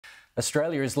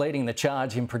Australia is leading the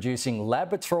charge in producing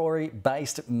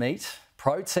laboratory-based meat.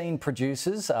 Protein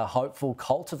producers are hopeful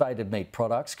cultivated meat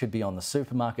products could be on the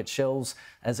supermarket shelves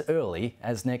as early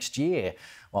as next year.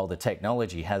 While the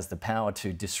technology has the power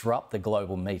to disrupt the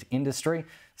global meat industry,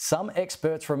 some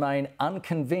experts remain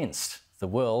unconvinced the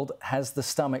world has the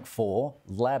stomach for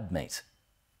lab meat.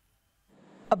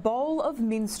 A bowl of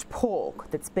minced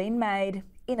pork that's been made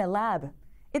in a lab.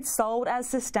 It's sold as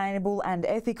sustainable and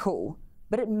ethical,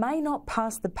 but it may not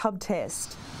pass the pub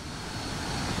test.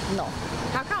 No.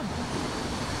 How come?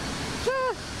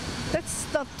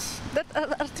 That's not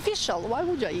artificial. Why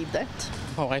would I eat that?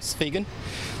 My wife's vegan,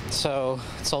 so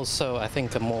it's also, I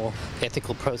think, a more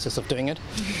ethical process of doing it.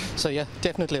 So yeah,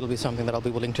 definitely it'll be something that I'll be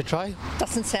willing to try.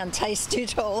 Doesn't sound tasty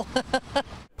at all.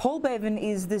 Paul Bevan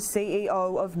is the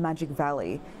CEO of Magic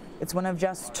Valley. It's one of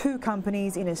just 2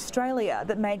 companies in Australia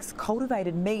that makes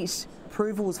cultivated meat.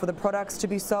 Approvals for the products to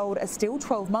be sold are still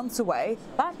 12 months away,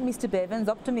 but Mr Bevan's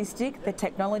optimistic the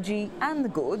technology and the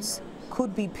goods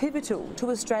could be pivotal to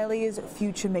Australia's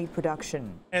future meat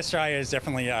production. Australia is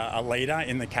definitely a leader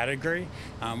in the category.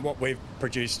 What we've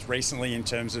produced recently in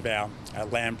terms of our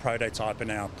lamb prototype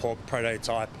and our pork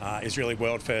prototype is really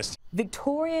world first.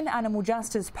 Victorian Animal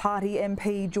Justice Party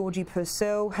MP Georgie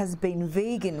Purcell has been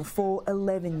vegan for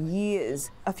 11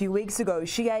 years. A few weeks ago,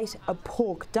 she ate a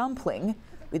pork dumpling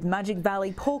with Magic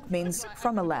Valley pork mince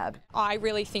from a lab. I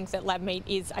really think that lab meat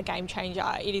is a game changer.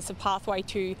 It is a pathway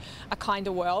to a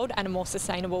kinder world and a more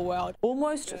sustainable world.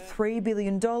 Almost $3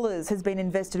 billion has been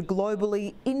invested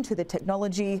globally into the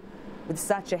technology. With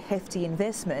such a hefty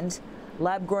investment,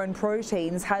 lab-grown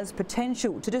proteins has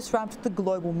potential to disrupt the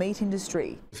global meat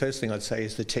industry. The first thing I'd say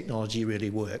is the technology really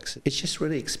works. It's just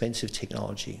really expensive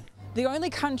technology. The only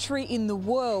country in the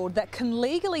world that can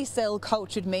legally sell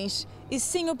cultured meat is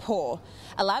Singapore.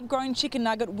 A lab-grown chicken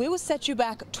nugget will set you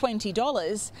back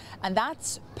 $20, and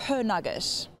that's per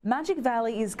nugget. Magic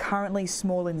Valley is currently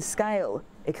small in scale.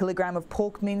 A kilogram of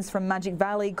pork mince from Magic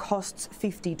Valley costs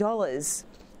 $50,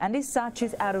 and as such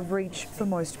is out of reach for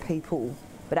most people.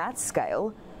 But at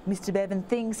scale, Mr Bevan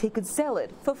thinks he could sell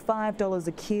it for $5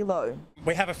 a kilo.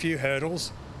 We have a few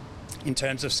hurdles in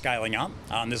terms of scaling up.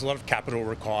 There's a lot of capital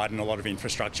required and a lot of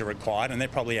infrastructure required, and they're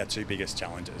probably our 2 biggest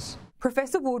challenges.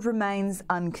 Professor Wood remains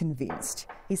unconvinced.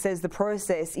 He says the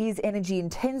process is energy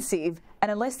intensive, and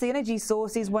unless the energy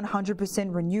source is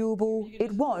 100% renewable,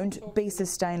 it won't be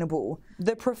sustainable.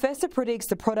 The professor predicts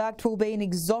the product will be an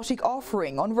exotic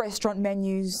offering on restaurant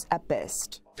menus at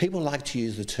best. People like to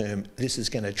use the term, this is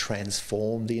going to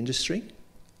transform the industry,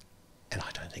 and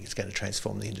I don't think it's going to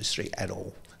transform the industry at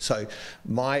all. So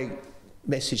my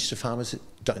message to farmers,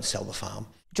 don't sell the farm.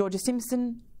 Georgia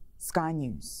Simpson, Sky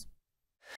News.